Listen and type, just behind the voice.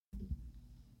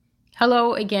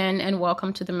Hello again and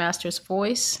welcome to the Master's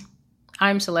Voice.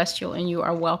 I'm Celestial and you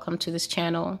are welcome to this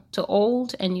channel. To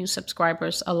old and new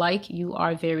subscribers alike, you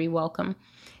are very welcome.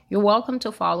 You're welcome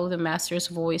to follow the Master's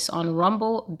Voice on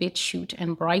Rumble, BitChute,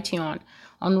 and Brighteon.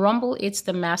 On Rumble, it's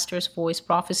the Master's Voice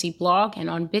Prophecy blog, and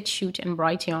on BitChute and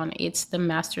Brighteon, it's the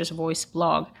Master's Voice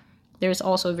blog. There's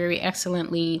also a very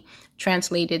excellently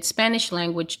translated Spanish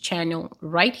language channel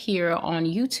right here on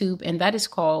YouTube, and that is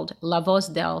called La Voz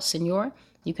del Señor.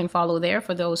 You can follow there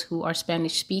for those who are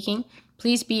Spanish speaking.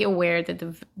 Please be aware that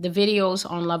the videos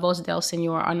on La Voz del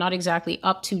Señor are not exactly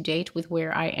up to date with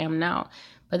where I am now,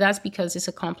 but that's because it's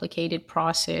a complicated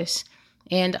process.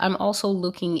 And I'm also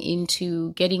looking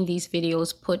into getting these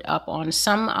videos put up on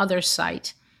some other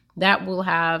site that will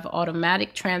have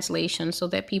automatic translation so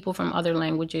that people from other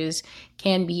languages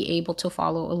can be able to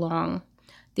follow along.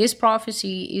 This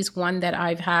prophecy is one that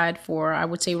I've had for, I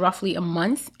would say, roughly a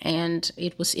month, and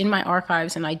it was in my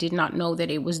archives and I did not know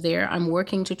that it was there. I'm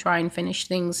working to try and finish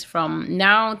things from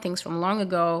now, things from long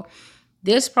ago.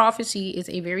 This prophecy is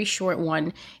a very short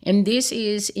one, and this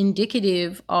is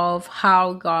indicative of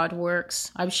how God works.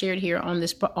 I've shared here on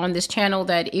this channel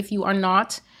that if you are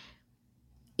not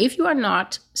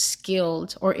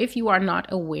skilled or if you are not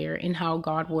aware in how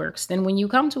God works, then when you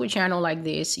come to a channel like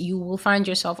this, you will find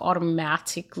yourself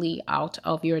automatically out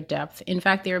of your depth. In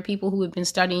fact, there are people who have been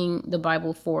studying the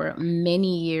Bible for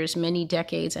many years, many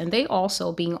decades, and they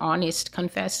also, being honest,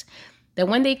 confess that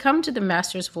when they come to the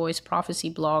Master's Voice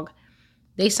Prophecy blog,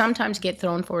 they sometimes get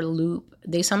thrown for a loop.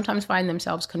 They sometimes find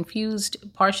themselves confused,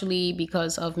 partially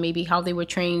because of maybe how they were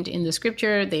trained in the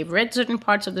scripture. They've read certain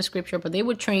parts of the scripture, but they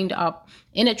were trained up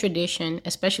in a tradition,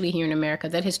 especially here in America,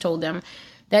 that has told them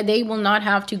that they will not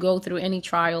have to go through any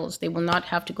trials. They will not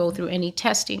have to go through any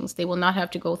testings. They will not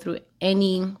have to go through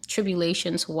any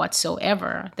tribulations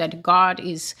whatsoever. That God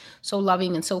is so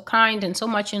loving and so kind and so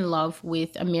much in love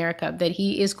with America that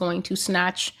he is going to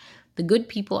snatch the good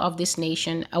people of this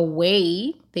nation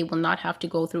away. They will not have to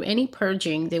go through any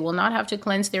purging. They will not have to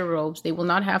cleanse their robes. They will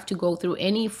not have to go through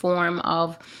any form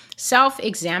of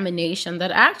self-examination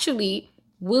that actually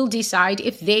will decide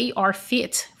if they are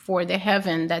fit for the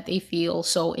heaven that they feel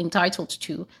so entitled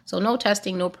to. So no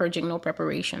testing, no purging, no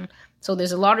preparation. So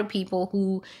there's a lot of people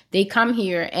who they come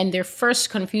here and their first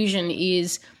confusion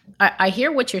is, I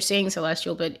hear what you're saying,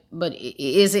 Celestial, but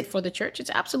is it for the church?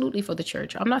 It's absolutely for the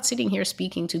church. I'm not sitting here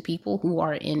speaking to people who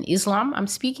are in Islam. I'm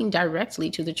speaking directly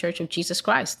to the Church of Jesus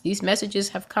Christ. These messages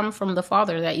have come from the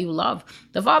Father that you love,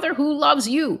 the Father who loves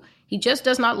you. He just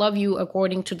does not love you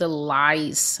according to the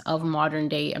lies of modern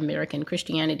day American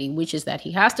Christianity, which is that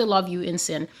he has to love you in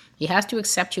sin. He has to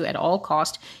accept you at all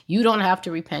cost. You don't have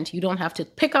to repent. You don't have to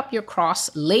pick up your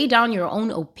cross, lay down your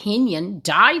own opinion,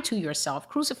 die to yourself,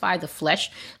 crucify the flesh,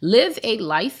 live a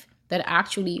life that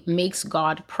actually makes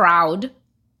God proud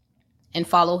and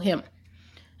follow him.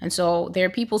 And so there are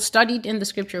people studied in the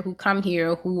scripture who come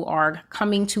here who are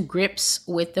coming to grips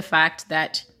with the fact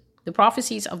that the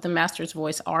prophecies of the Master's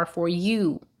Voice are for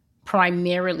you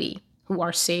primarily, who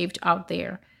are saved out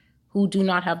there, who do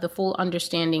not have the full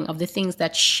understanding of the things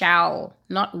that shall,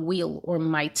 not will or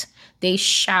might, they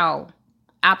shall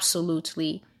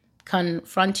absolutely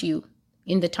confront you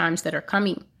in the times that are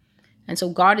coming. And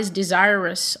so God is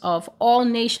desirous of all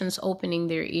nations opening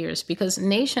their ears, because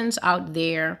nations out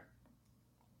there,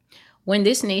 when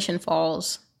this nation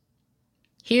falls,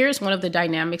 here's one of the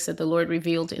dynamics that the Lord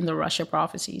revealed in the Russia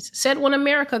prophecies. Said when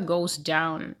America goes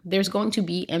down, there's going to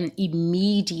be an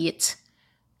immediate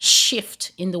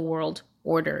shift in the world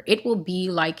order. It will be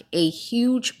like a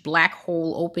huge black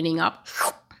hole opening up,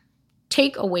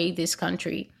 take away this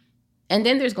country. And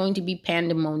then there's going to be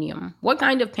pandemonium. What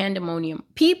kind of pandemonium?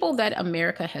 People that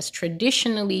America has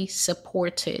traditionally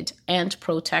supported and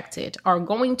protected are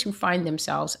going to find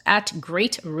themselves at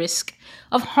great risk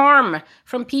of harm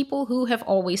from people who have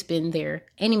always been their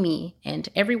enemy. And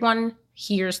everyone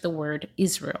hears the word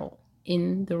Israel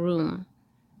in the room.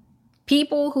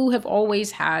 People who have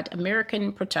always had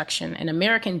American protection and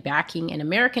American backing and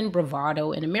American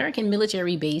bravado and American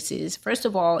military bases. First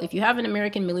of all, if you have an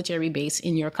American military base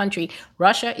in your country,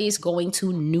 Russia is going to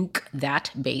nuke that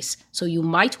base. So you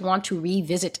might want to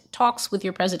revisit talks with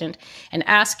your president and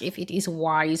ask if it is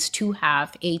wise to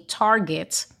have a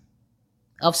target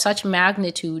of such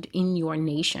magnitude in your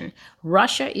nation.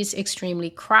 Russia is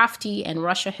extremely crafty, and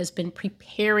Russia has been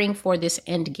preparing for this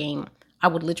end game, I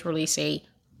would literally say,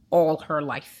 all her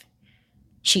life.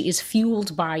 She is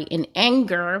fueled by an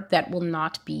anger that will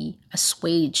not be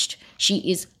assuaged. She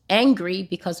is angry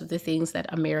because of the things that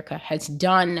America has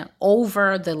done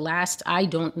over the last, I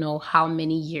don't know how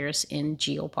many years in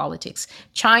geopolitics.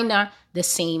 China, the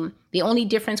same. The only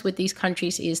difference with these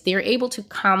countries is they're able to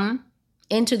come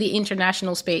into the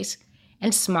international space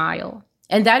and smile.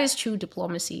 And that is true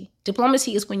diplomacy.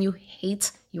 Diplomacy is when you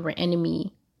hate your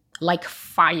enemy like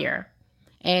fire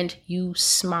and you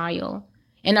smile.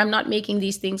 And I'm not making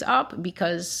these things up,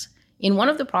 because in one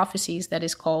of the prophecies that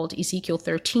is called Ezekiel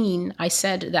 13, I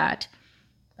said that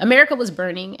America was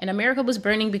burning, and America was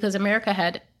burning because America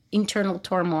had internal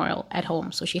turmoil at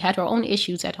home. So she had her own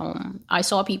issues at home. I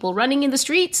saw people running in the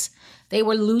streets. They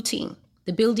were looting.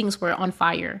 The buildings were on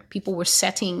fire. People were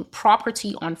setting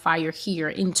property on fire here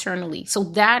internally. So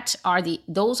those are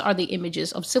the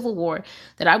images of civil war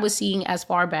that I was seeing as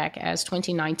far back as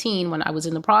 2019, when I was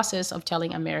in the process of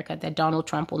telling America that Donald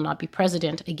Trump will not be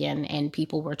president again, and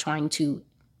people were trying to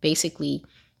basically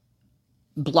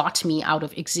blot me out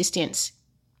of existence.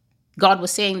 God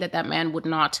was saying that that man would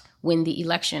not win the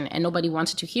election, and nobody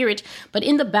wanted to hear it. But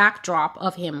in the backdrop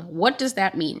of him, what does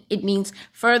that mean? It means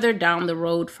further down the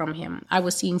road from him, I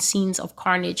was seeing scenes of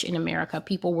carnage in America.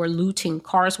 People were looting,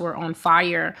 cars were on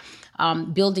fire,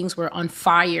 buildings were on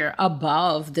fire.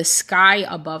 Above, the sky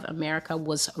above America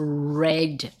was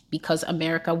red because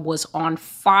America was on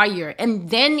fire. And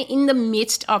then in the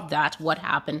midst of that, what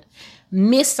happened?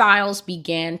 Missiles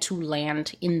began to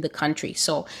land in the country.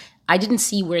 So I didn't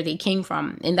see where they came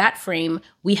from. In that frame,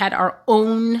 we had our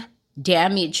own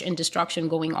damage and destruction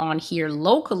going on here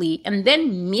locally, and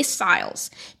then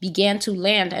missiles began to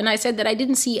land. And I said that I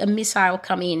didn't see a missile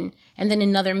come in and then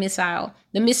another missile.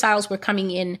 The missiles were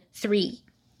coming in 3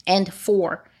 and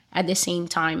 4 at the same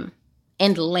time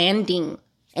and landing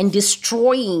and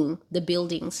destroying the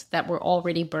buildings that were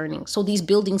already burning. So these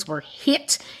buildings were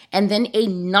hit, and then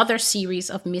another series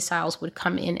of missiles would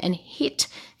come in and hit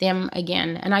them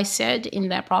again. And I said in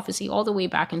that prophecy all the way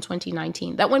back in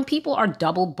 2019 that when people are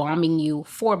double bombing you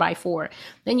 4x4,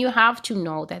 then you have to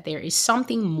know that there is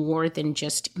something more than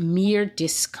just mere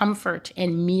discomfort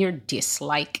and mere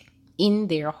dislike in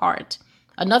their heart.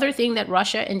 Another thing that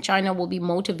Russia and China will be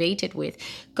motivated with,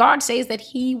 God says that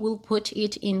he will put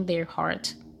it in their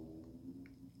heart.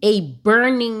 A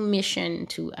burning mission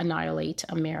to annihilate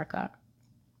America.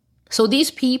 So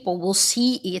these people will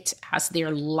see it as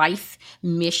their life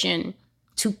mission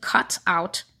to cut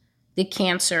out the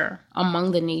cancer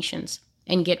among the nations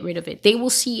and get rid of it. They will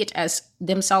see it as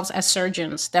themselves as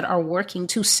surgeons that are working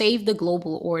to save the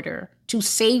global order, to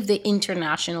save the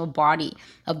international body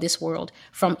of this world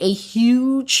from a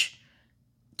huge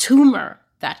tumor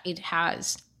that it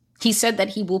has. He said that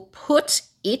he will put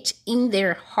it in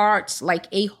their hearts like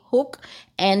a hook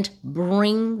and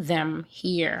bring them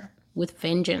here with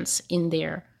vengeance in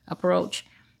their approach.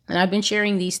 And I've been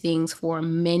sharing these things for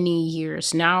many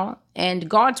years now. And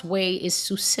God's way is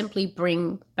to simply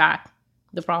bring back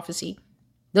the prophecy.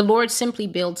 The Lord simply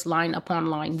builds line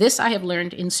upon line. This I have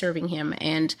learned in serving him,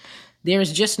 and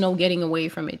there's just no getting away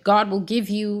from it. God will give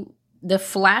you the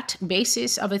flat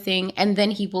basis of a thing, and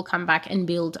then he will come back and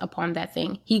build upon that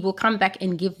thing. He will come back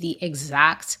and give the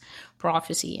exact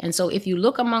prophecy. And so if you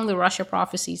look among the Russia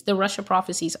prophecies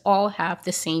all have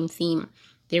the same theme.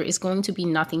 There is going to be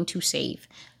nothing to save.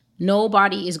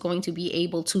 Nobody is going to be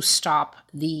able to stop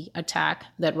the attack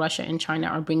that Russia and China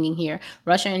are bringing here.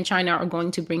 Russia and China are going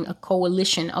to bring a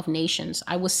coalition of nations.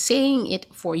 I was saying it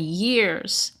for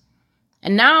years.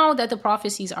 And now that the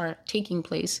prophecies are taking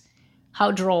place, how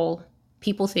droll.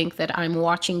 People think that I'm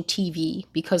watching TV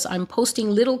because I'm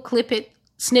posting little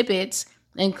snippets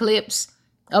and clips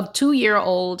of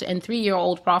 2-year-old and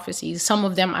 3-year-old prophecies. Some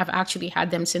of them, I've actually had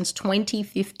them since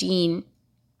 2015.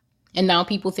 And now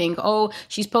people think, oh,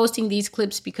 she's posting these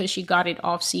clips because she got it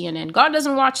off CNN. God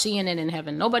doesn't watch CNN in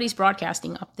heaven. Nobody's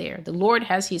broadcasting up there. The Lord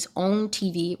has his own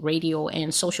TV, radio,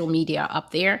 and social media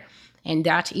up there. And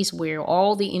that is where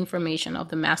all the information of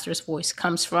the Master's voice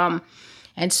comes from.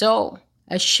 And so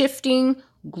a shifting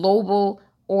global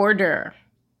order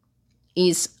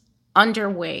is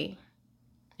underway.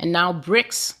 And now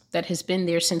BRICS, that has been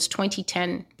there since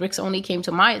 2010, BRICS only came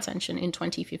to my attention in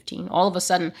 2015. All of a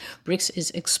sudden, BRICS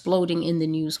is exploding in the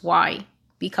news. Why?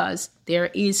 Because there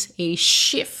is a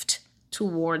shift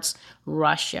towards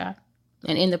Russia.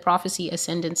 And in the prophecy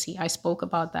ascendancy, I spoke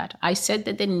about that. I said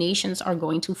that the nations are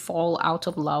going to fall out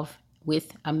of love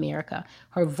with America.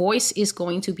 Her voice is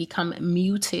going to become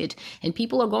muted, and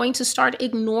people are going to start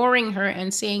ignoring her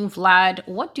and saying, Vlad,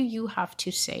 what do you have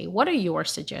to say? What are your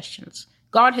suggestions?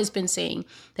 God has been saying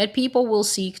that people will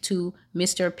seek to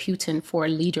Mr. Putin for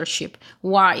leadership.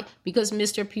 Why? Because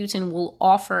Mr. Putin will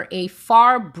offer a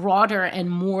far broader and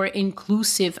more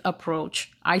inclusive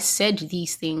approach. I said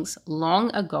these things long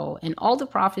ago, and all the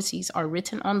prophecies are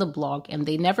written on the blog, and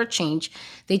they never change.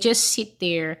 They just sit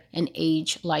there and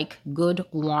age like good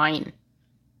wine.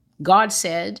 God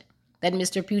said that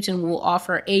Mr. Putin will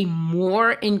offer a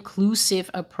more inclusive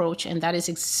approach, and that is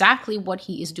exactly what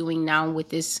he is doing now with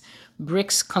this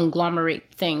BRICS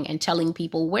conglomerate thing and telling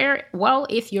people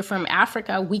if you're from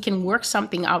Africa, we can work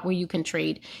something out where you can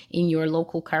trade in your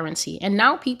local currency. And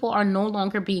now people are no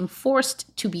longer being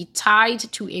forced to be tied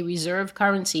to a reserve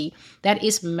currency that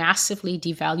is massively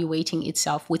devaluating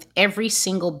itself with every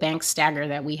single bank stagger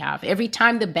that we have. Every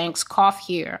time the banks cough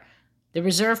here, the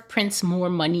reserve prints more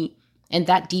money, and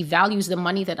that devalues the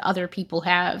money that other people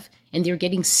have, and they're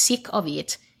getting sick of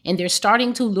it. And they're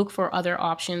starting to look for other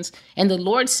options. And the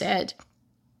Lord said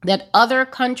that other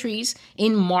countries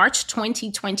in March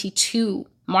 30, 2022,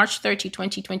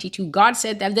 God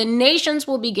said that the nations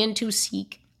will begin to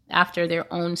seek after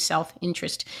their own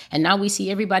self-interest. And now we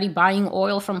see everybody buying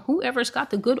oil from whoever's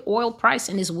got the good oil price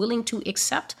and is willing to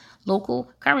accept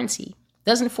local currency.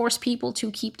 Doesn't force people to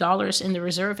keep dollars in the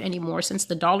reserve anymore, since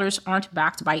the dollars aren't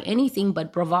backed by anything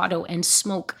but bravado and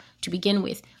smoke to begin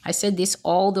with. I said this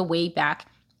all the way back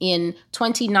in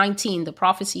 2019. The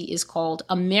prophecy is called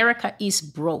America is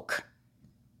Broke.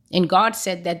 And God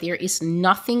said that there is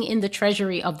nothing in the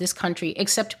treasury of this country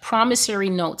except promissory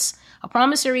notes. A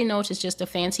promissory note is just a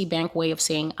fancy bank way of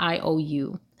saying I owe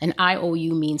you. And I owe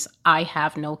you means I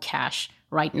have no cash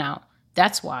right now.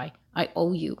 That's why I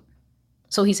owe you.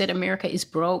 So he said America is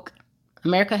broke.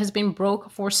 America has been broke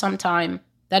for some time.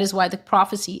 That is why the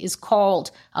prophecy is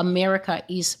called America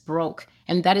is Broke.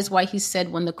 And that is why he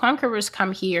said when the conquerors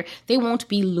come here, they won't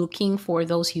be looking for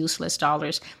those useless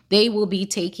dollars. They will be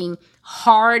taking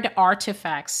hard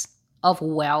artifacts of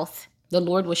wealth. The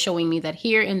Lord was showing me that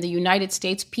here in the United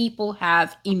States, people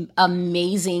have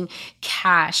amazing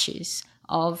caches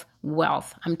of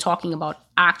wealth. I'm talking about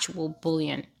actual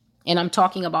bullion. And I'm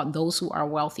talking about those who are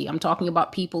wealthy. I'm talking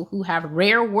about people who have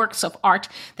rare works of art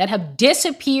that have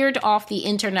disappeared off the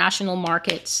international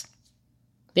markets.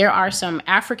 There are some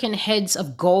African heads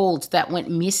of gold that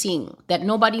went missing, that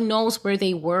nobody knows where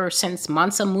they were since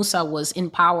Mansa Musa was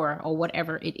in power or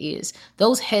whatever it is.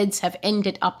 Those heads have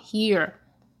ended up here,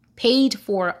 paid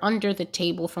for under the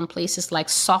table from places like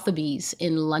Sotheby's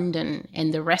in London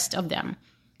and the rest of them.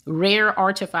 Rare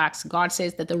artifacts. God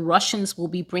says that the Russians will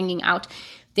be bringing out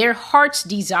their heart's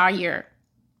desire.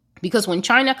 Because when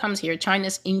China comes here,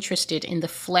 China's interested in the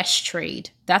flesh trade.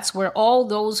 That's where all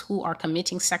those who are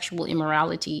committing sexual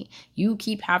immorality, you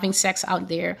keep having sex out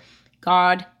there.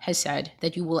 God has said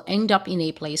that you will end up in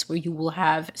a place where you will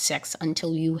have sex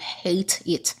until you hate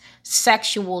it.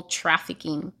 Sexual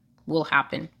trafficking will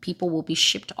happen. People will be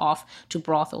shipped off to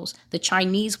brothels. The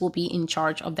Chinese will be in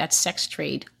charge of that sex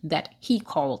trade that he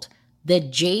called the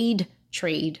jade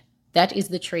trade. That is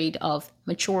the trade of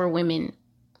mature women,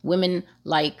 women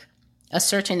like a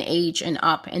certain age and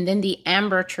up. And then the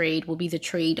amber trade will be the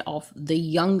trade of the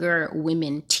younger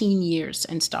women, teen years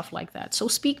and stuff like that. So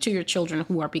speak to your children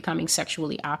who are becoming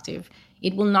sexually active.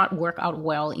 It will not work out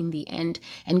well in the end.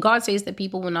 And God says that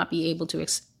people will not be able to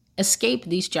escape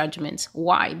these judgments.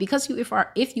 Why? Because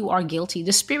if you are guilty,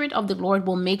 the Spirit of the Lord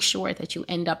will make sure that you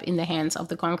end up in the hands of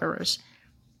the conquerors.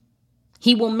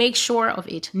 He will make sure of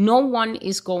it. No one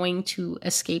is going to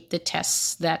escape the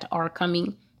tests that are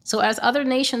coming. So as other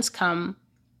nations come,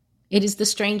 it is the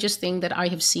strangest thing that I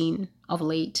have seen of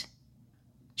late.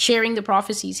 Sharing the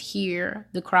prophecies here,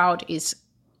 the crowd is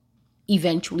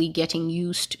eventually getting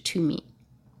used to me.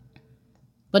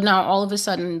 But now all of a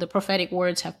sudden, the prophetic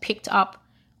words have picked up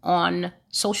on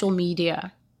social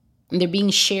media, and they're being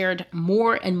shared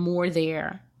more and more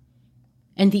there.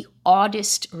 And the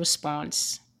oddest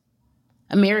response,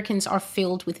 Americans are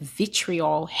filled with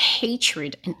vitriol,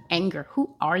 hatred, and anger.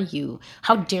 Who are you?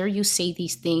 How dare you say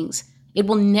these things? It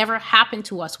will never happen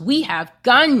to us. We have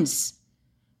guns.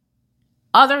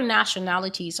 Other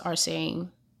nationalities are saying,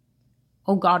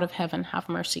 "Oh God of heaven, have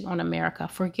mercy on America.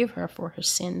 Forgive her for her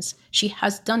sins. She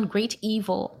has done great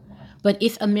evil." But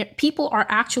if people are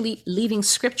actually leaving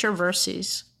scripture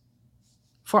verses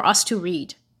for us to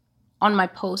read on my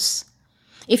posts,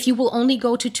 if you will only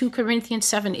go to 2 Corinthians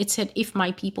 7, it said, "If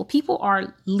my people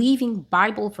are leaving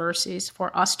Bible verses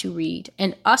for us to read.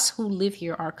 And us who live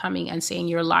here are coming and saying,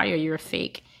 you're a liar, you're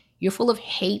fake. You're full of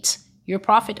hate. You're a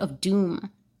prophet of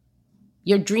doom.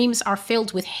 Your dreams are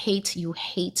filled with hate. You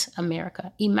hate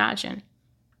America." Imagine.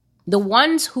 The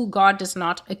ones who God does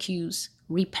not accuse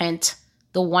repent.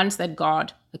 the ones that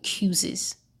God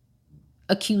accuse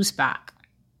back.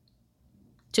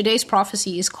 Today's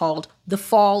prophecy is called The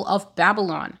Fall of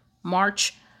Babylon,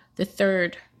 March the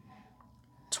 3rd,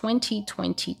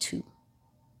 2022.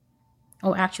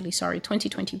 Oh, actually, sorry,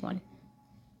 2021.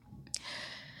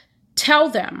 Tell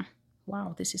them,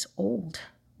 wow, this is old.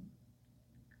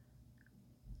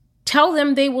 Tell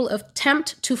them they will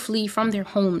attempt to flee from their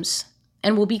homes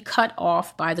and will be cut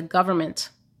off by the government.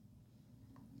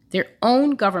 Their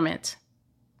own government,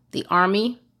 the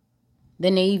Army,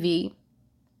 the Navy,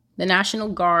 the National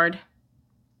Guard,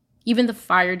 even the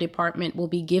fire department will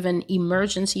be given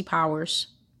emergency powers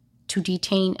to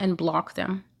detain and block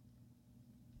them.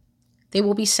 They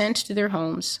will be sent to their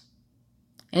homes,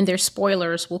 and their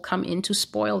spoilers will come in to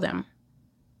spoil them.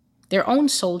 Their own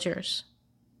soldiers,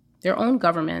 their own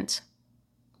government,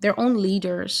 their own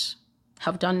leaders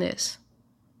have done this.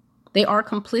 They are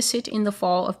complicit in the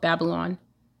fall of Babylon,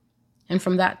 and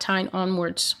from that time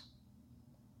onwards,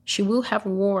 she will have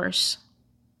wars.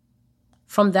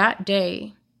 From that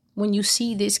day, when you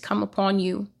see this come upon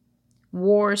you,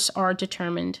 wars are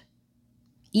determined,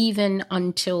 even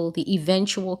until the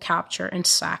eventual capture and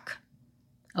sack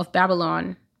of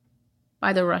Babylon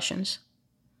by the Russians.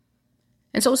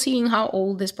 And so, seeing how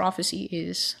old this prophecy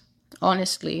is,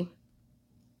 honestly,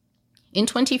 in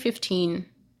 2015,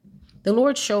 the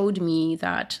Lord showed me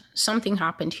that something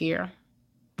happened here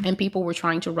and people were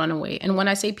trying to run away. And when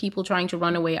I say people trying to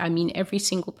run away, I mean every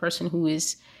single person who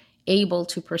is able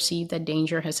to perceive that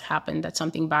danger has happened, that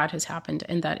something bad has happened,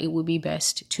 and that it would be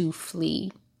best to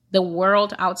flee. The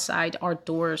world outside our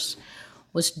doors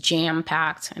was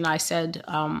jam-packed. And I said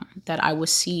that I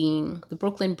was seeing the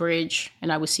Brooklyn Bridge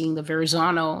and I was seeing the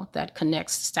Verrazano that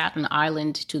connects Staten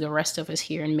Island to the rest of us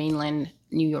here in mainland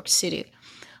New York City.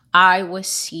 I was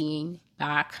seeing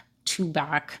back to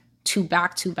back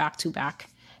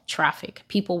traffic.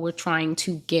 People were trying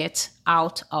to get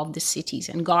out of the cities,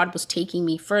 and God was taking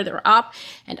me further up,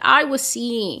 and I was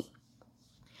seeing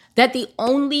that the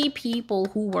only people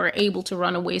who were able to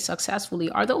run away successfully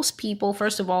are those people,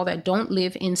 first of all, that don't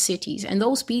live in cities, and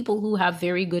those people who have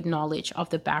very good knowledge of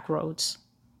the back roads.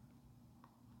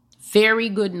 Very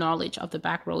good knowledge of the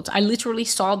back roads. I literally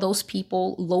saw those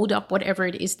people load up whatever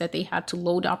it is that they had to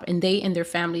load up, and they and their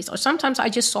families, or sometimes I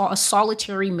just saw a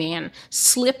solitary man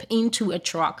slip into a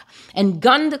truck and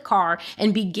gun the car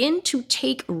and begin to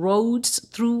take roads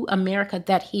through America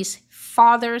that his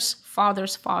father's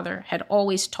father had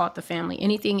always taught the family.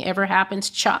 Anything ever happens,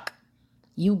 Chuck,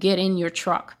 you get in your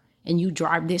truck and you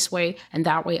drive this way and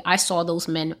that way. I saw those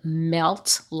men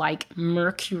melt like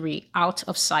mercury out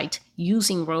of sight,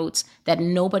 using roads that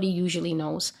nobody usually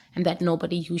knows and that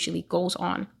nobody usually goes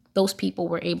on. Those people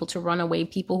were able to run away.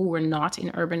 People who were not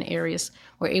in urban areas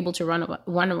were able to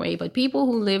run away. But people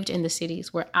who lived in the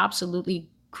cities were absolutely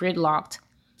gridlocked.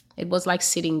 It was like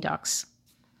sitting ducks.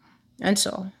 And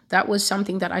so that was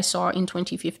something that I saw in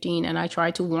 2015, and I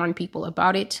tried to warn people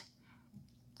about it.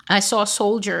 I saw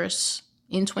soldiers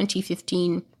in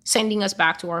 2015 sending us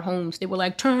back to our homes. They were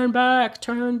like, turn back,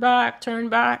 turn back, turn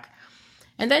back.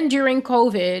 And then during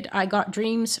COVID, I got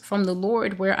dreams from the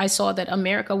Lord where I saw that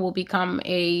America will become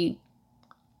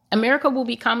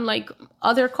like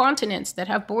other continents that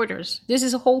have borders. This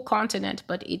is a whole continent,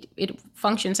 but it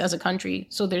functions as a country.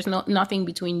 So there's nothing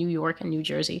between New York and New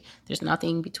Jersey. There's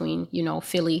nothing between,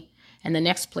 Philly and the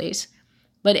next place.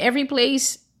 But every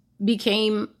place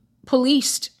became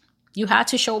policed. You had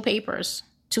to show papers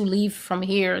to leave from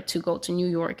here to go to New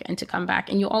York and to come back.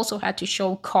 And you also had to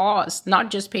show cause,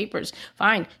 not just papers.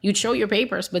 Fine, you'd show your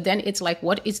papers, but then it's like,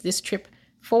 what is this trip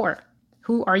for?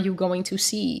 Who are you going to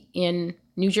see in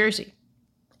New Jersey?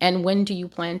 And when do you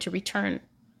plan to return?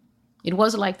 It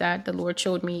was like that. The Lord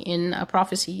showed me in a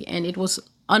prophecy, and it was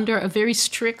under a very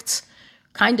strict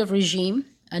kind of regime,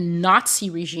 a Nazi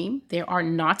regime. There are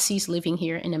Nazis living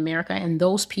here in America, and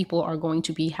those people are going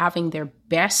to be having their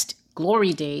best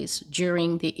glory days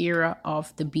during the era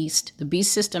of the beast. The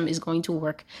beast system is going to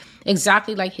work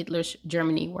exactly like Hitler's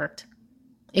Germany worked.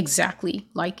 Exactly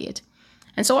like it.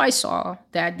 And so I saw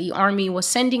that the army was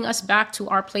sending us back to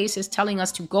our places, telling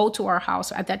us to go to our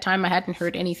house. At that time, I hadn't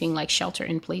heard anything like shelter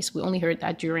in place. We only heard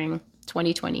that during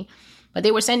 2020. But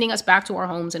they were sending us back to our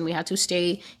homes, and we had to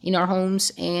stay in our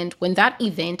homes. And when that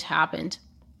event happened,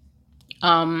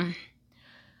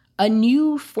 a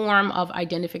new form of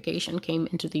identification came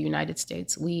into the United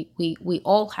States. We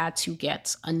all had to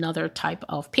get another type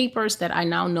of papers that I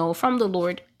now know from the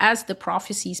Lord as the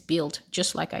prophecies build.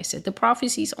 Just like I said, the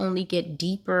prophecies only get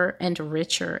deeper and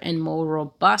richer and more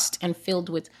robust and filled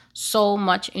with so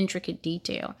much intricate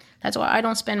detail. That's why I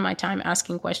don't spend my time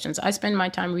asking questions. I spend my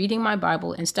time reading my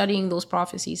Bible and studying those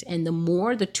prophecies. And the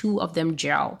more the two of them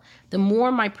gel, the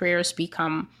more my prayers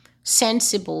become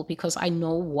sensible, because I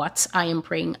know what I am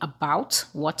praying about,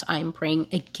 what I am praying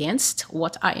against,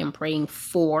 what I am praying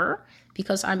for,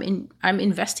 because I'm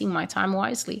investing my time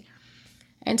wisely.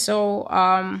 And so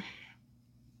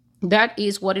that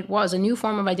is what it was. A new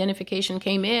form of identification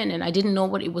came in, and I didn't know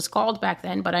what it was called back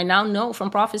then, but I now know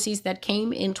from prophecies that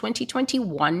came in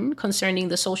 2021 concerning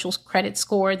the social credit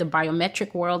score, the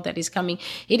biometric world that is coming.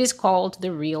 It is called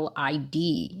the Real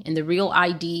ID. And the Real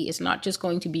ID is not just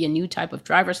going to be a new type of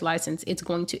driver's license. It's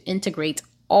going to integrate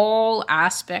all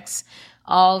aspects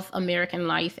of American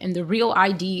life, and the Real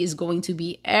ID is going to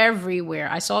be everywhere.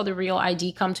 I saw the Real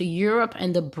ID come to Europe,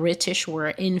 and the British were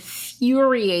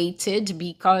infuriated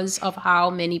because of how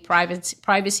many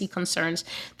privacy concerns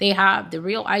they have. The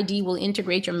Real ID will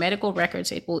integrate your medical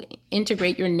records. It will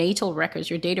integrate your natal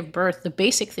records, your date of birth, the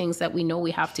basic things that we know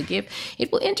we have to give.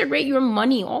 It will integrate your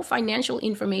money, all financial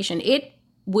information. It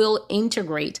will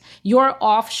integrate your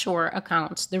offshore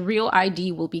accounts. The Real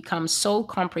ID will become so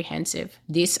comprehensive,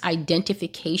 this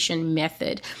identification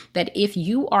method, that if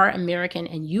you are American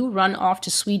and you run off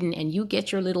to Sweden and you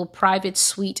get your little private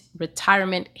sweet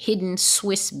retirement hidden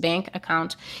Swiss bank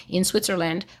account in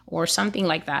Switzerland or something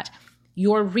like that,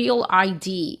 your Real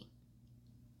ID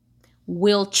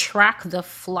will track the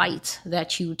flight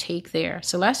that you take there.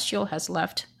 Celestial has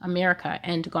left America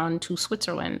and gone to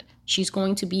Switzerland. She's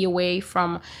going to be away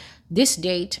from this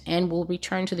date and will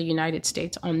return to the United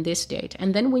States on this date.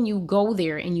 And then when you go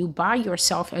there and you buy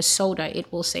yourself a soda,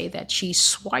 it will say that she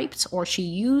swiped or she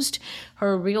used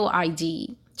her Real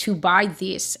ID to buy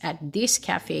this at this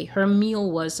cafe. Her meal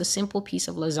was a simple piece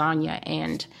of lasagna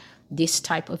and this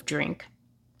type of drink.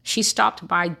 She stopped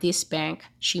by this bank.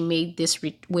 She made this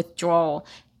withdrawal.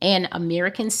 An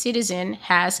American citizen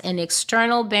has an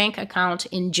external bank account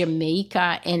in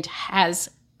Jamaica and has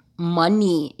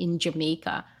money in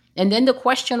Jamaica. And then the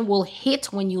question will hit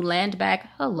when you land back.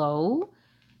 Hello,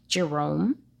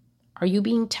 Jerome, are you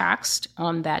being taxed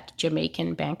on that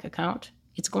Jamaican bank account?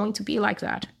 It's going to be like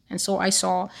that. And so I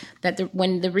saw that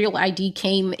when the Real ID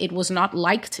came, it was not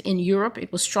liked in Europe.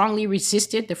 It was strongly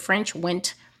resisted. The French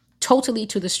went totally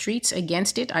to the streets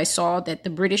against it. I saw that the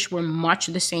British were much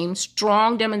the same.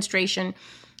 Strong demonstration.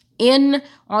 In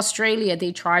Australia,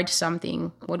 they tried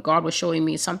something, what God was showing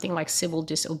me, something like civil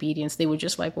disobedience. They were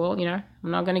just like, well, I'm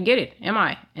not going to get it, am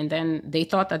I? And then they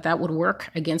thought that that would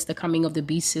work against the coming of the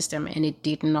beast system, and it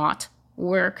did not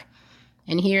work.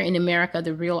 And here in America,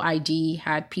 the Real ID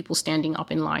had people standing up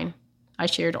in line. I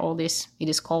shared all this. It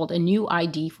is called a new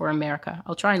ID for America.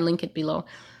 I'll try and link it below.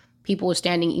 People were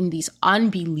standing in these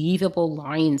unbelievable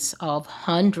lines of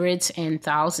hundreds and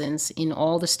thousands in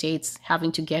all the states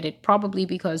having to get it, probably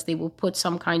because they will put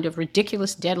some kind of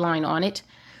ridiculous deadline on it,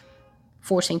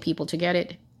 forcing people to get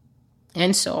it.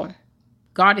 And so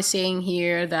God is saying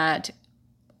here that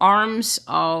arms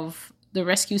of the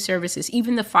rescue services,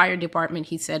 even the fire department,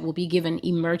 he said, will be given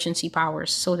emergency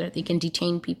powers so that they can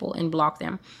detain people and block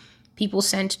them. People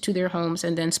sent to their homes,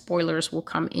 and then spoilers will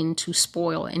come in to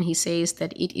spoil. And he says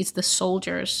that it is the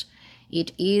soldiers,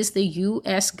 it is the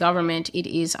U.S. government, it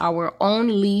is our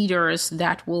own leaders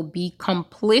that will be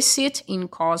complicit in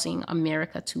causing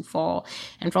America to fall.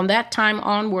 And from that time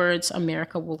onwards,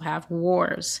 America will have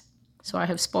wars. So I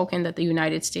have spoken that the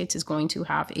United States is going to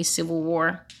have a civil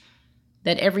war,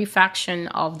 that every faction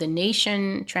of the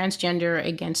nation, transgender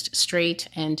against straight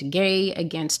and gay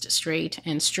against straight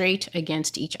and straight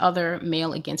against each other,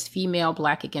 male against female,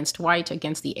 black against white,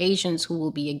 against the Asians, who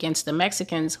will be against the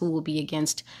Mexicans, who will be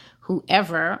against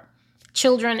whoever,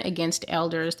 children against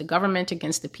elders, the government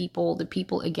against the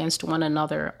people against one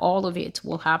another. All of it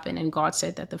will happen. And God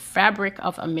said that the fabric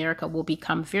of America will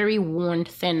become very worn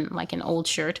thin like an old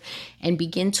shirt and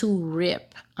begin to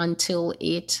rip until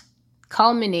it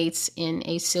culminates in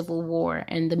a civil war.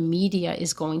 And the media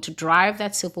is going to drive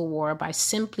that civil war by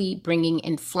simply bringing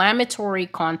inflammatory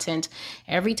content.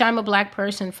 Every time a black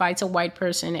person fights a white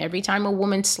person, every time a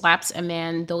woman slaps a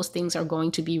man, those things are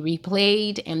going to be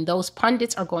replayed. And those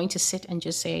pundits are going to sit and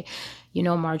just say,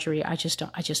 Marjorie, I just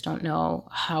don't know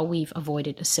how we've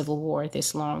avoided a civil war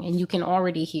this long. And you can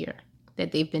already hear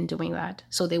that they've been doing that.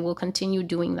 So they will continue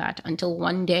doing that until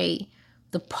one day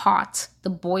the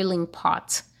boiling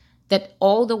pot that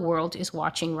all the world is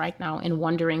watching right now and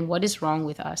wondering what is wrong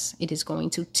with us. It is going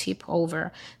to tip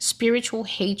over. Spiritual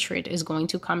hatred is going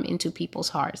to come into people's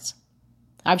hearts.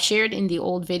 I've shared in the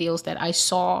old videos that I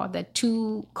saw that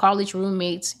 2 college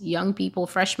roommates, young people,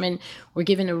 freshmen, were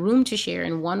given a room to share,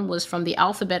 and one was from the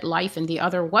alphabet life and the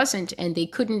other wasn't, and they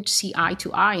couldn't see eye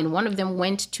to eye. And one of them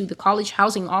went to the college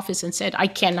housing office and said, I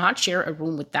cannot share a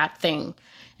room with that thing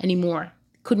anymore.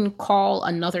 Couldn't call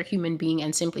another human being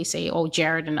and simply say, oh,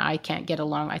 Jared and I can't get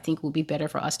along. I think it would be better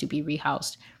for us to be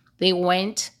rehoused. They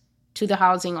went to the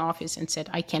housing office and said,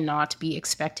 I cannot be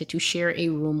expected to share a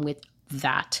room with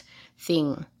that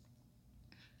thing.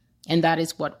 And that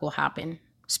is what will happen.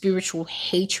 Spiritual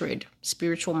hatred,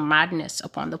 spiritual madness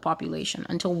upon the population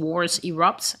until wars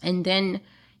erupts. And then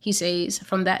he says,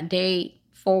 from that day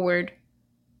forward,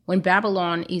 when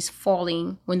Babylon is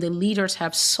falling, when the leaders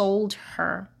have sold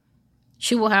her,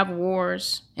 she will have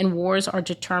wars, and wars are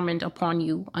determined upon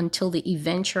you until the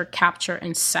eventual capture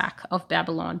and sack of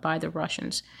Babylon by the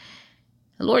Russians.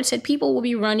 The Lord said people will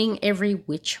be running every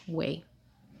which way,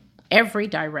 every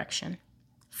direction.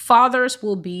 Fathers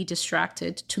will be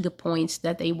distracted to the point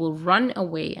that they will run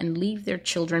away and leave their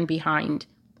children behind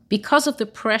because of the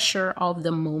pressure of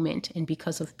the moment and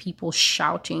because of people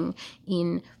shouting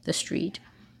in the street.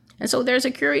 And so there's a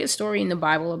curious story in the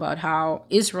Bible about how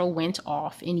Israel went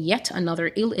off in yet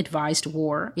another ill-advised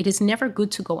war. It is never good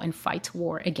to go and fight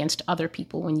war against other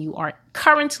people when you are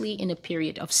currently in a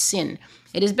period of sin.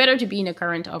 It is better to be in a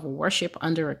current of worship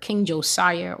under a King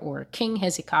Josiah or King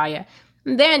Hezekiah.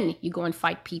 And then you go and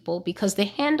fight people because the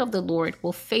hand of the Lord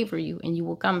will favor you and you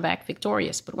will come back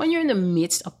victorious. But when you're in the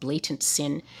midst of blatant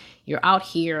sin, you're out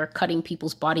here cutting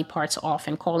people's body parts off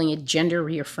and calling it gender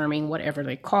reaffirming, whatever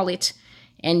they call it,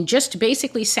 and just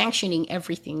basically sanctioning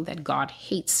everything that God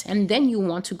hates. And then you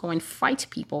want to go and fight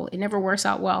people. It never works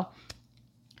out well.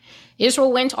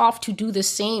 Israel went off to do the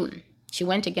same. She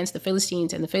went against the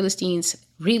Philistines, and the Philistines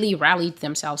really rallied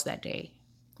themselves that day.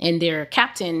 And their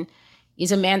captain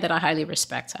is a man that I highly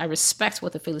respect. I respect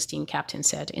what the Philistine captain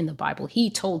said in the Bible.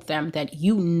 He told them that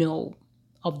you know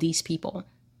of these people.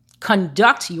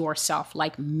 Conduct yourself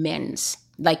like men,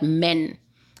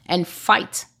 and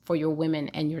fight for your women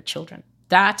and your children.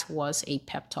 That was a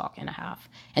pep talk and a half.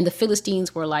 And the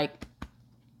Philistines were like,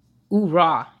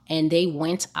 hoorah. And they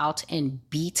went out and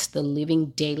beat the living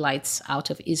daylights out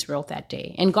of Israel that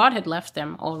day. And God had left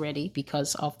them already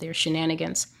because of their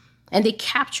shenanigans. And they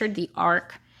captured the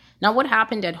ark. Now, what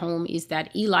happened at home is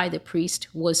that Eli the priest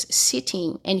was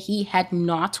sitting and he had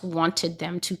not wanted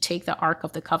them to take the Ark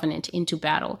of the Covenant into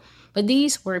battle. But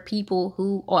these were people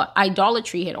who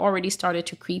idolatry had already started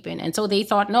to creep in. And so they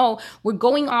thought, no, we're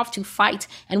going off to fight.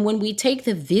 And when we take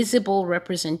the visible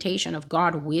representation of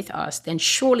God with us, then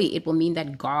surely it will mean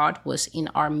that God was in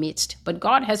our midst. But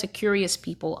God has a curious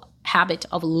habit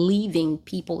of leaving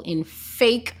people in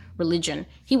fake religion.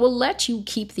 He will let you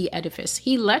keep the edifice.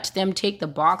 He let them take the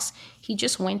box. He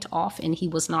just went off and he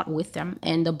was not with them.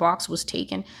 And the box was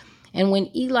taken. And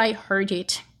when Eli heard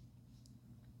it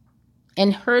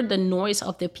and heard the noise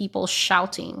of the people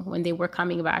shouting when they were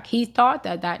coming back, he thought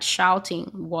that that shouting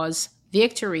was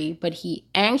victory, but he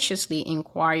anxiously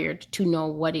inquired to know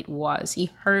what it was.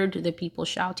 He heard the people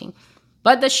shouting.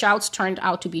 But the shouts turned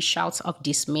out to be shouts of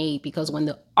dismay, because when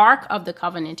the Ark of the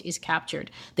Covenant is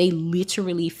captured, they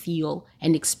literally feel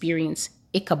and experience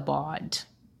Ichabod.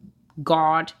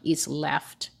 God is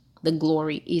left. The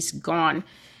glory is gone.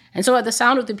 And so at the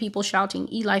sound of the people shouting,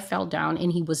 Eli fell down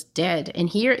and he was dead. And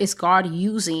here is God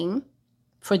using,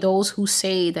 for those who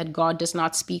say that God does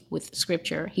not speak with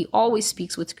scripture, he always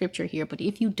speaks with scripture here. But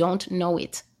if you don't know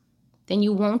it, then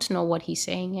you won't know what he's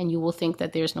saying and you will think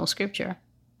that there's no scripture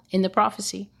in the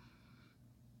prophecy.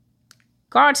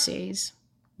 God says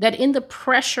that in the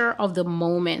pressure of the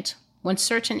moment, when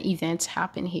certain events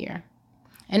happen here,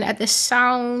 and at the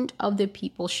sound of the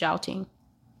people shouting,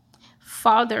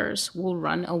 fathers will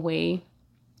run away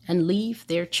and leave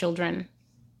their children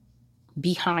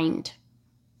behind.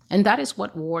 And that is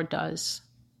what war does.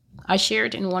 I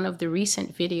shared in one of the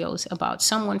recent videos about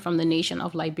someone from the nation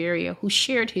of Liberia who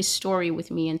shared his story with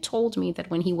me and told me that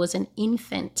when he was an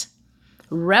infant,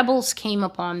 rebels came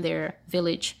upon their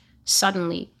village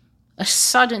suddenly, a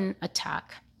sudden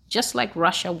attack, just like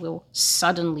Russia will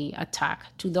suddenly attack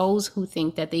to those who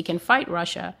think that they can fight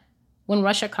Russia when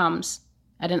Russia comes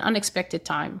at an unexpected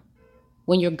time,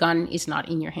 when your gun is not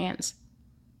in your hands.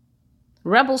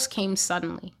 Rebels came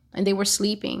suddenly, and they were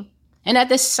sleeping. And at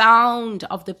the sound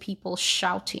of the people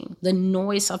shouting, the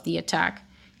noise of the attack,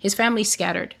 his family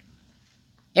scattered.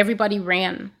 Everybody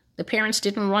ran. The parents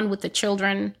didn't run with the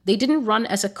children. They didn't run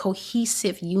as a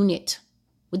cohesive unit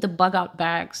with the bug-out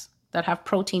bags. that have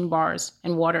protein bars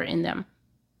and water in them.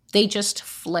 They just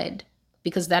fled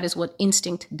because that is what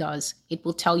instinct does. It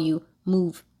will tell you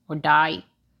move or die.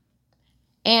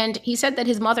 And he said that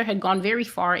his mother had gone very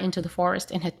far into the forest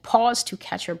and had paused to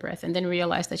catch her breath and then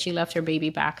realized that she left her baby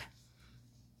back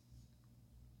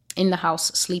in the house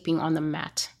sleeping on the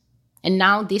mat. And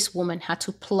now this woman had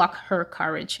to pluck her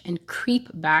courage and creep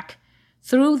back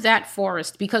through that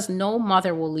forest because no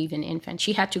mother will leave an infant.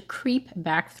 She had to creep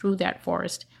back through that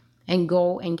forest and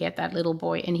go and get that little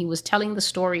boy. And he was telling the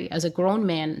story as a grown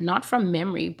man, not from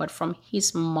memory, but from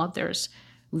his mother's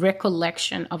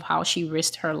recollection of how she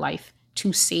risked her life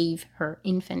to save her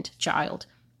infant child.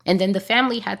 And then the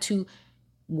family had to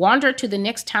wander to the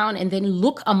next town and then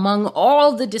look among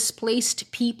all the displaced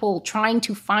people trying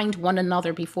to find one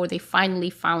another before they finally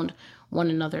found one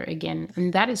another again.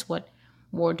 And that is what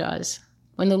war does.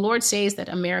 When the Lord says that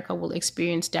America will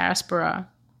experience diaspora,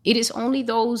 it is only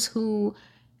those who,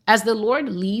 as the Lord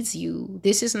leads you,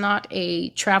 this is not a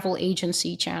travel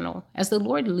agency channel. As the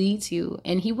Lord leads you,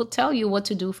 and he will tell you what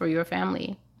to do for your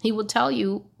family. He will tell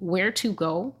you where to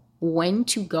go, when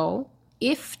to go,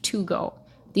 if to go.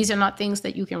 These are not things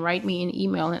that you can write me an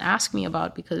email and ask me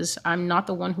about because I'm not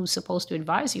the one who's supposed to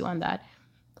advise you on that.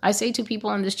 I say to people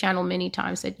on this channel many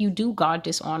times that you do God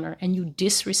dishonor and you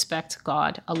disrespect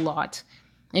God a lot.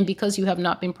 And because you have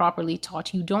not been properly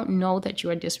taught, you don't know that you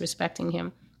are disrespecting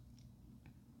him.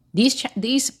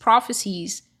 These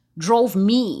prophecies drove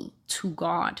me to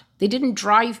God. They didn't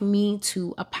drive me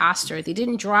to a pastor. They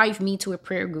didn't drive me to a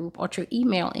prayer group or to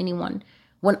email anyone.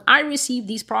 When I received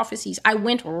these prophecies, I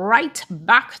went right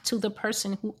back to the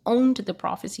person who owned the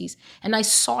prophecies and I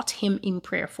sought him in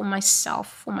prayer for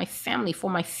myself, for my family, for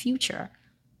my future.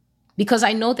 Because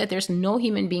I know that there's no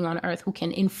human being on earth who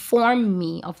can inform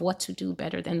me of what to do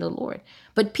better than the Lord.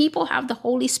 But people have the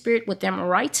Holy Spirit with them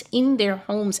right in their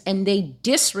homes and they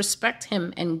disrespect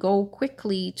him and go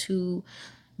quickly to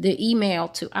the email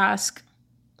to ask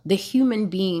the human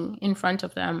being in front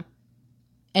of them,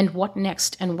 and what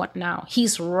next and what now?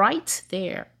 He's right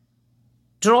there.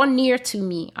 Draw near to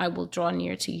me, I will draw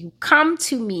near to you. Come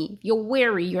to me, you're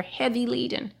weary, you're heavy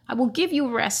laden. I will give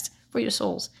you rest for your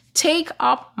souls. Take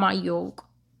up my yoke.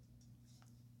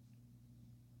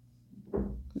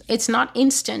 It's not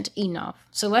instant enough.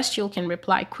 Celestial can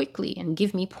reply quickly and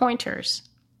give me pointers.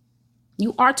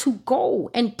 You are to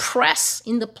go and press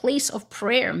in the place of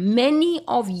prayer. Many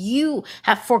of you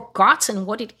have forgotten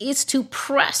what it is to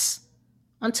press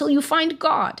until you find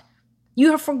God.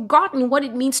 You have forgotten what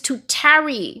it means to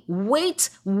tarry. Wait,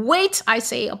 I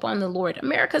say, upon the Lord.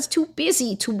 America's too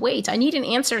busy to wait. I need an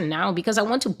answer now because I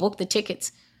want to book the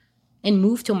tickets and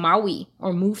move to Maui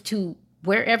or move to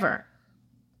wherever.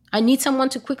 I need someone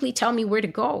to quickly tell me where to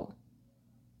go.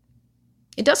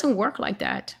 It doesn't work like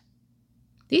that.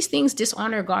 These things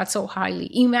dishonor God so highly.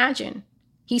 Imagine,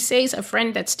 he says a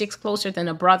friend that sticks closer than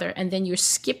a brother, and then you're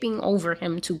skipping over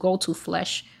him to go to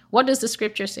flesh. What does the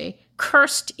scripture say?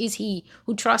 Cursed is he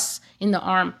who trusts in the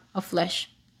arm of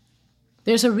flesh.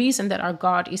 There's a reason that our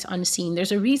God is unseen.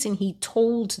 There's a reason he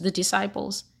told the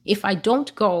disciples, if I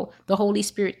don't go, the Holy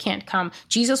Spirit can't come.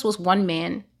 Jesus was one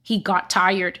man. He got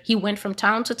tired. He went from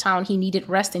town to town. He needed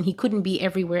rest and he couldn't be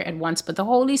everywhere at once. But the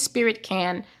Holy Spirit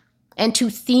can. And to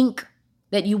think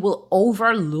that you will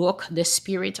overlook the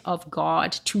Spirit of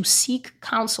God to seek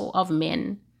counsel of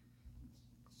men.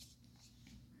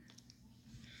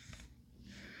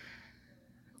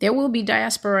 There will be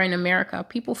diaspora in America,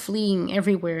 people fleeing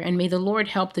everywhere, and may the Lord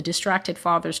help the distracted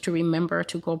fathers to remember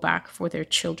to go back for their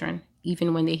children,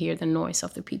 even when they hear the noise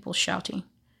of the people shouting.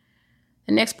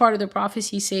 The next part of the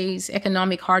prophecy says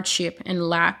economic hardship and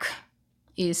lack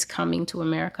is coming to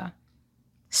America.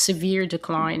 Severe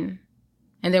decline.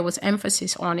 And there was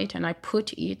emphasis on it, and I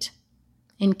put it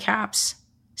in caps.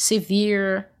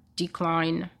 Severe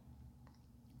decline.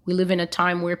 We live in a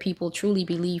time where people truly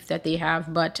believe that they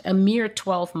have but a mere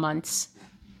 12 months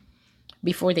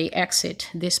before they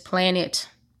exit this planet.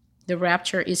 The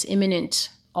rapture is imminent.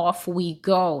 Off we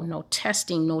go. No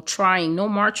testing, no trying, no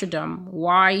martyrdom.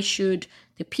 Why should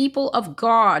the people of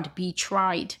God be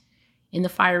tried in the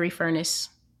fiery furnace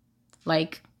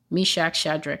like Meshach,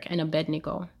 Shadrach, and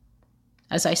Abednego?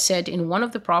 As I said in one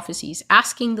of the prophecies,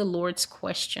 asking the Lord's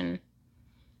question.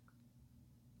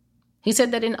 He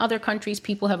said that in other countries,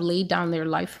 people have laid down their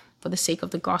life for the sake of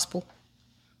the gospel.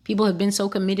 People have been so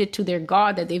committed to their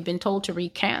God that they've been told to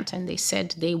recant, and they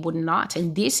said they would not.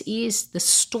 And this is the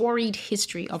storied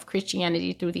history of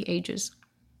Christianity through the ages.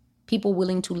 People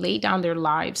willing to lay down their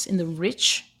lives in the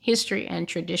rich history and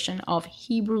tradition of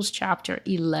Hebrews chapter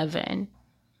 11.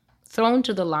 Thrown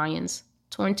to the lions,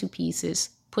 torn to pieces,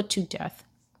 put to death.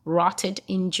 rotted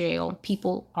in jail.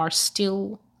 People are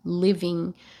still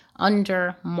living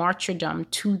under martyrdom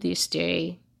to this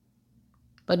day.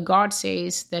 But God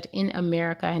says that in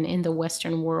America and in the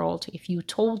Western world, if you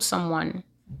told someone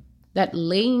that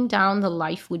laying down the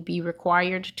life would be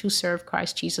required to serve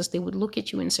Christ Jesus, they would look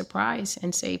at you in surprise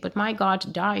and say, but my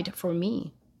God died for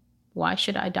me. Why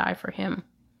should I die for him?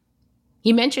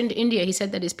 He mentioned India. He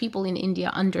said that his people in India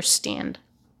understand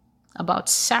about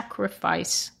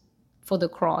sacrifice for the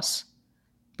cross.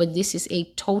 But this is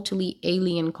a totally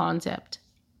alien concept.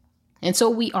 And so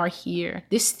we are here.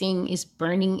 This thing is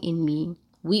burning in me.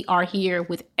 We are here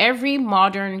with every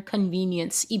modern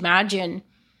convenience. Imagine.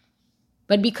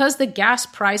 But because the gas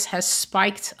price has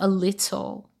spiked a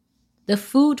little, the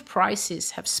food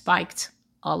prices have spiked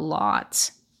a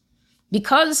lot.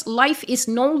 Because life is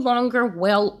no longer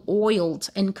well-oiled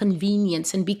and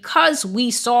convenient, and because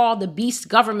we saw the beast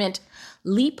government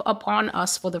leap upon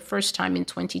us for the first time in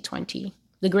 2020,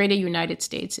 the greater United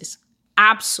States is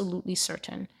absolutely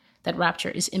certain that rapture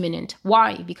is imminent.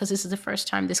 Why? Because this is the first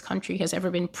time this country has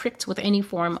ever been pricked with any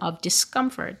form of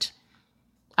discomfort.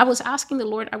 I was asking the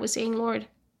Lord, I was saying, Lord,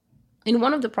 in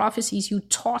one of the prophecies, you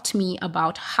taught me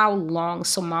about how long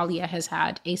Somalia has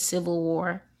had a civil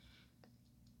war.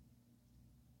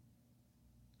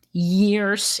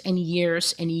 Years and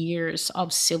years and years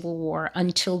of civil war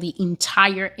until the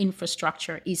entire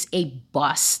infrastructure is a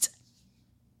bust.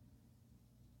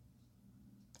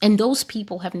 And those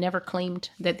people have never claimed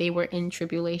that they were in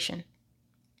tribulation.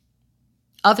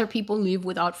 Other people live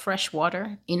without fresh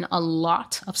water in a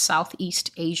lot of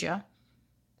Southeast Asia.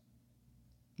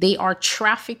 They are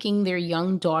trafficking their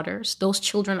young daughters. Those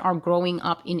children are growing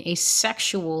up in a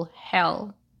sexual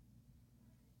hell.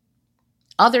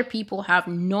 Other people have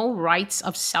no rights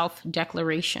of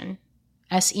self-declaration,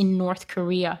 as in North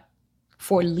Korea,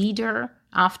 for leader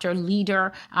after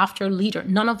leader after leader.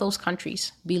 None of those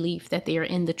countries believe that they are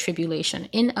in the tribulation.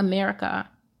 In America,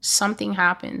 something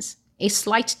happens, a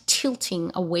slight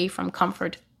tilting away from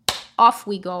comfort. Off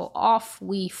we go, off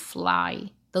we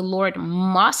fly. The Lord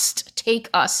must take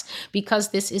us because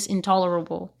this is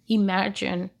intolerable.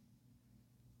 Imagine.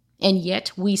 And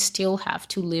yet we still have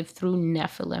to live through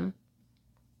Nephilim.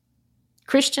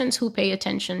 Christians who pay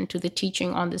attention to the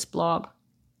teaching on this blog,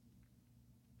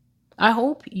 I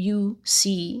hope you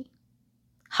see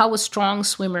how a strong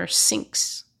swimmer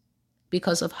sinks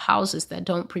because of houses that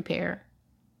don't prepare.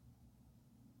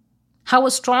 How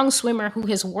a strong swimmer who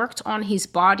has worked on his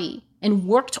body and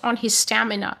worked on his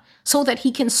stamina so that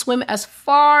he can swim as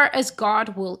far as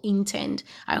God will intend.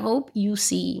 I hope you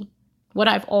see what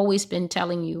I've always been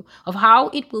telling you of how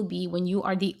it will be when you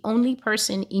are the only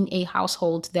person in a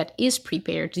household that is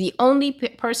prepared, the only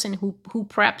person who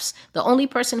preps, the only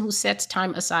person who sets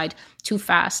time aside to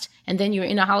fast, and then you're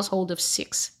in a household of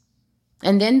 6.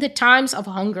 And then the times of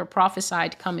hunger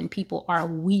prophesied come and people are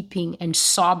weeping and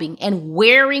sobbing and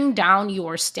wearing down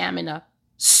your stamina,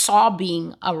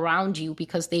 sobbing around you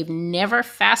because they've never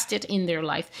fasted in their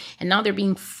life. And now they're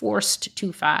being forced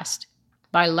to fast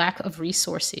by lack of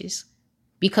resources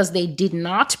because they did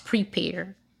not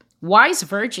prepare. Wise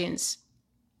virgins,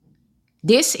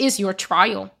 this is your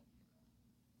trial.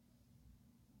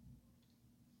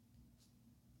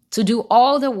 To do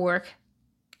all the work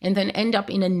and then end up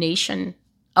in a nation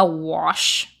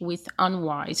awash with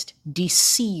unwise,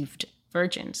 deceived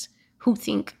virgins who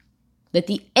think that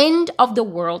the end of the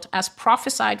world, as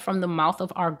prophesied from the mouth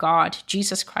of our God,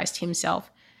 Jesus Christ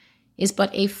himself, is but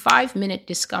a 5-minute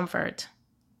discomfort,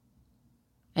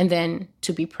 and then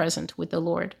to be present with the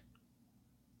Lord.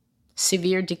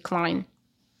 Severe decline.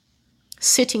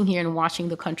 Sitting here and watching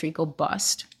the country go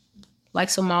bust, like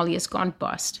Somalia's gone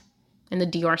bust, and the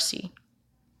DRC,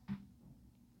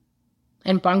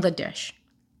 and Bangladesh,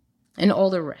 and all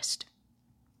the rest.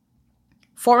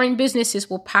 Foreign businesses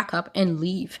will pack up and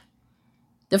leave.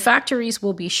 The factories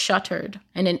will be shuttered,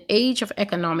 and an age of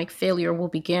economic failure will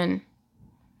begin.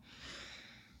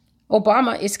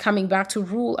 Obama is coming back to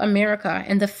rule America,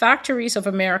 and the factories of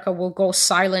America will go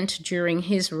silent during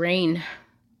his reign.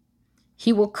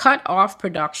 He will cut off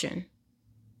production.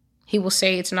 He will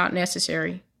say it's not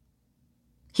necessary.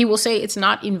 He will say it's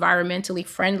not environmentally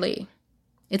friendly.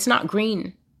 It's not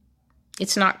green.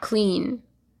 It's not clean.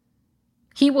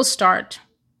 He will start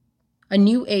a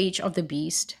new age of the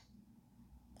beast.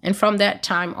 And from that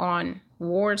time on,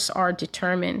 wars are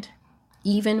determined,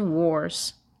 even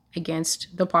wars against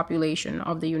the population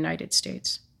of the United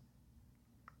States.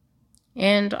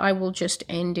 And I will just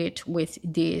end it with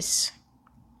this.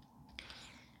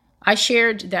 I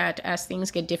shared that as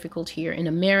things get difficult here in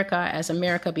America, as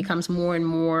America becomes more and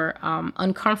more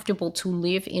uncomfortable to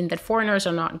live in, that foreigners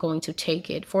are not going to take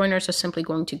it. Foreigners are simply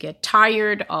going to get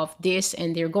tired of this,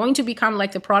 and they're going to become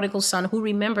like the prodigal son who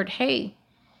remembered, hey,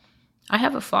 I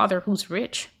have a father who's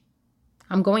rich.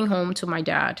 I'm going home to my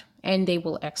dad, and they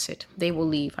will exit. They will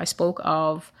leave. I spoke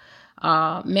of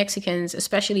Mexicans,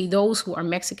 especially those who are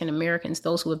Mexican Americans,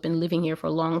 those who have been living here for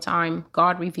a long time.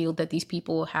 God revealed that these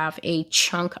people have a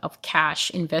chunk of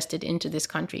cash invested into this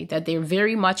country, that they're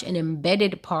very much an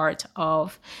embedded part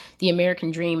of the American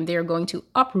dream. They're going to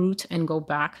uproot and go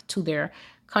back to their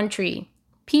country.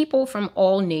 People from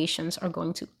all nations are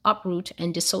going to uproot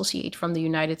and dissociate from the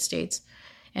United States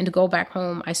and go back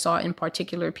home. I saw in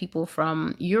particular people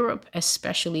from Europe,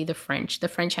 especially the French. The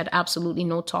French had absolutely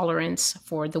no tolerance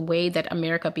for the way that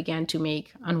America began to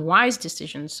make unwise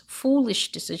decisions,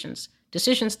 foolish decisions,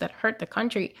 decisions that hurt the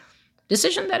country,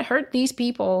 decisions that hurt these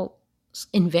people's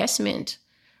investment.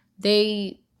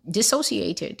 They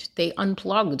dissociated, they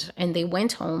unplugged, and they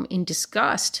went home in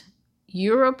disgust.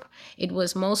 Europe, it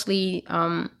was mostly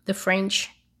the French,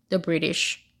 the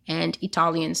British, and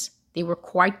Italians. They were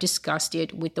quite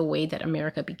disgusted with the way that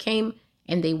America became,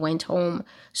 and they went home.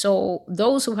 So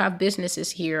those who have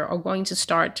businesses here are going to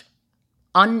start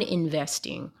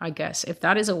uninvesting, I guess, if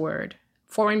that is a word.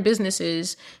 Foreign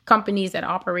businesses, companies that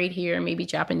operate here, maybe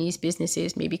Japanese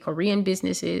businesses, maybe Korean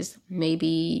businesses,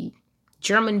 maybe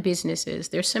German businesses,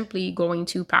 they're simply going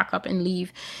to pack up and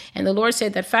leave. And the Lord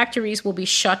said that factories will be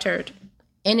shuttered,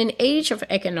 and an age of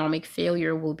economic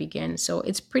failure will begin. So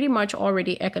it's pretty much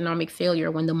already economic failure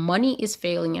when the money is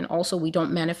failing, and also we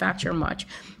don't manufacture much.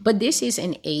 But this is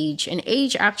an age. An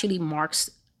age actually marks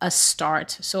a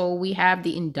start. So we have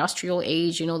the industrial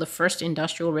age, the first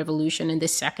industrial revolution, and the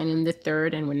second and the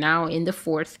third, and we're now in the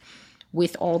fourth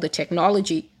with all the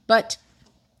technology. But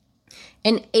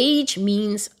an age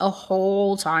means a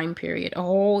whole time period, a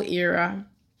whole era.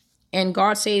 And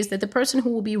God says that the person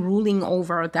who will be ruling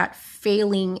over that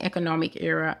failing economic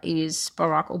era is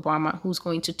Barack Obama, who's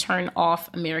going to turn off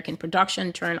American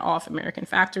production, turn off American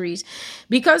factories,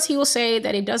 because he will say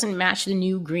that it doesn't match the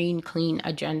new green, clean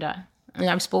agenda. And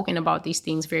I've spoken about these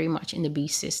things very much in the B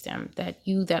system, that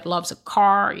you that loves a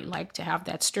car, you like to have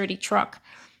that sturdy truck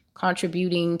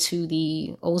contributing to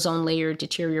the ozone layer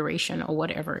deterioration or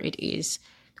whatever it is.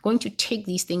 They're going to take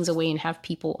these things away and have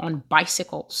people on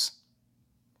bicycles.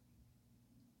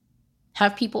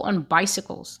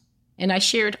 And I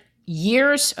shared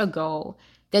years ago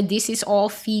that this is all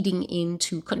feeding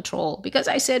into control, because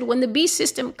I said, when the beast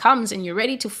system comes and you're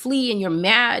ready to flee and you're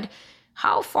mad,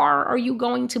 how far are you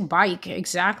going to bike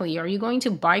exactly? Are you going to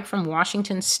bike from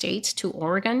Washington State to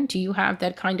Oregon? Do you have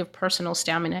that kind of personal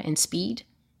stamina and speed?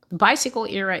 The bicycle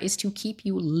era is to keep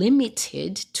you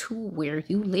limited to where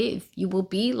you live. You will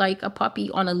be like a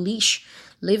puppy on a leash,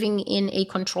 living in a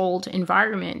controlled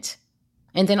environment.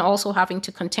 And then also having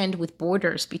to contend with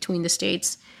borders between the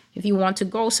states if you want to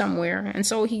go somewhere. And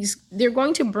so they're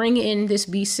going to bring in this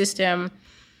beast system,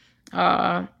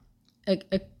 a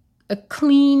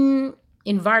clean,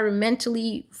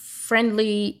 environmentally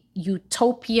friendly,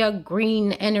 utopia,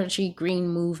 green energy, green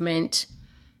movement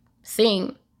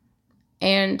thing.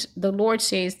 And the Lord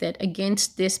says that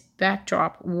against this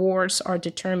backdrop, wars are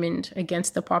determined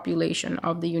against the population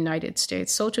of the United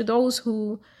States. So to those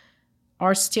who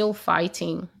are still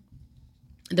fighting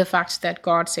the fact that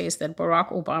God says that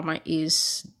Barack Obama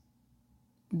is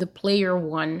the player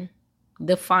one,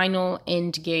 the final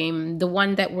end game, the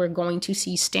one that we're going to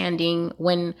see standing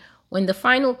when the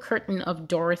final curtain of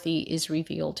Dorothy is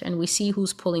revealed and we see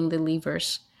who's pulling the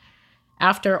levers.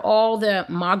 After all the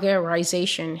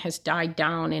MAGA-ization has died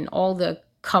down and all the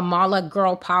Kamala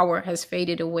girl power has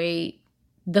faded away,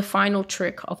 the final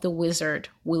trick of the wizard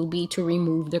will be to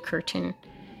remove the curtain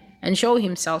and show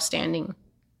himself standing,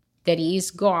 that he is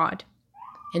God.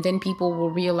 And then people will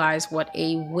realize what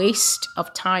a waste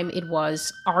of time it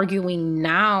was arguing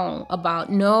now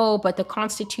about, no, but the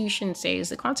Constitution says.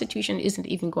 The Constitution isn't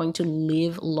even going to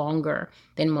live longer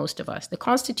than most of us. The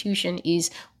Constitution is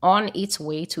on its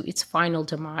way to its final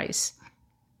demise.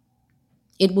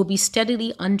 It will be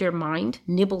steadily undermined,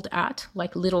 nibbled at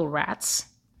like little rats,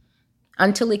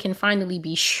 until it can finally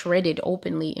be shredded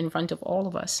openly in front of all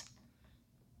of us.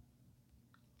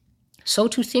 So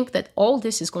to think that all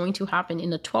this is going to happen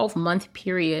in a 12-month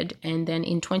period and then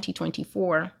in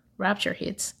 2024, rapture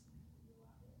hits.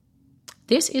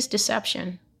 This is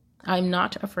deception. I'm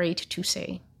not afraid to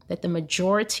say that the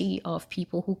majority of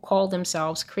people who call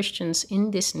themselves Christians in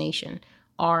this nation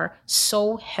are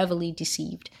so heavily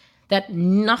deceived that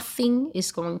nothing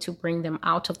is going to bring them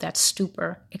out of that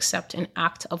stupor except an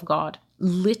act of God.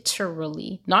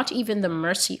 literally, not even the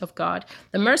mercy of God.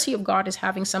 The mercy of God is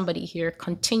having somebody here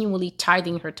continually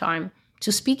tithing her time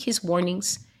to speak his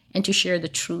warnings and to share the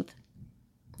truth.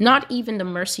 Not even the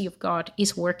mercy of God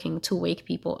is working to wake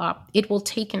people up. It will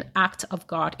take an act of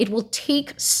God. It will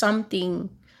take something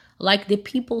like the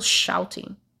people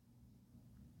shouting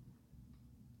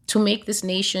to make this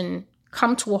nation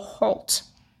come to a halt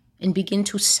and begin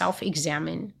to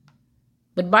self-examine.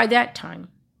 But by that time,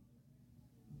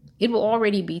 it will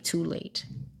already be too late.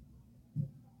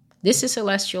 This is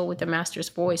Celestial with the Master's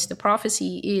Voice. The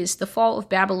prophecy is the fall of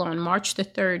Babylon, March the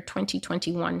 3rd,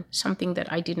 2021, something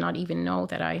that I did not even know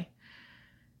that I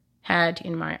had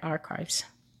in my archives.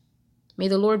 May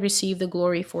the Lord receive the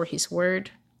glory for his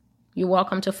word. You're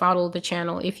welcome to follow the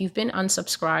channel. If you've been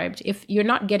unsubscribed, if you're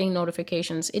not getting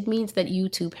notifications, it means that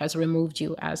YouTube has removed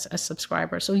you as a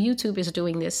subscriber. So YouTube is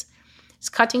doing this. It's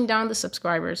cutting down the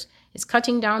subscribers. It's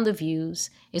cutting down the views.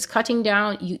 It's cutting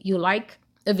down, you like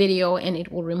a video and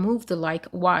it will remove the like.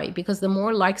 Why? Because the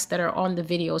more likes that are on the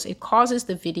videos, it causes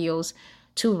the videos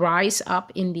to rise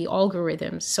up in the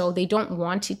algorithms. So they don't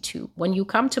want it to. When you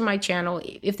come to my channel,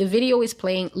 if the video is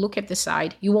playing, look at the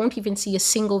side. You won't even see a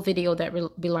single video that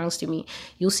belongs to me.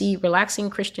 You'll see relaxing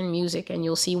Christian music and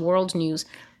you'll see world news.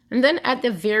 And then at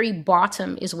the very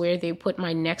bottom is where they put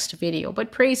my next video.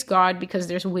 But praise God, because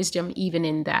there's wisdom even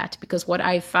in that. Because what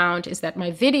I've found is that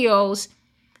my videos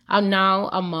are now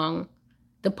among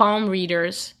the palm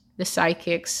readers, the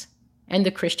psychics, and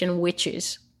the Christian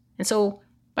witches. And so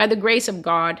by the grace of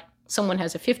God, someone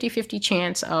has a 50-50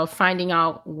 chance of finding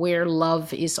out where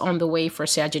love is on the way for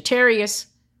Sagittarius,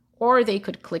 or they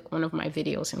could click one of my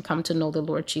videos and come to know the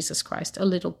Lord Jesus Christ a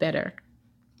little better,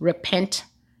 repent,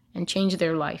 and change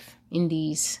their life in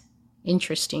these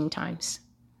interesting times.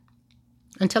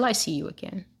 Until I see you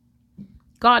again,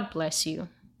 God bless you.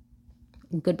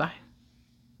 Goodbye.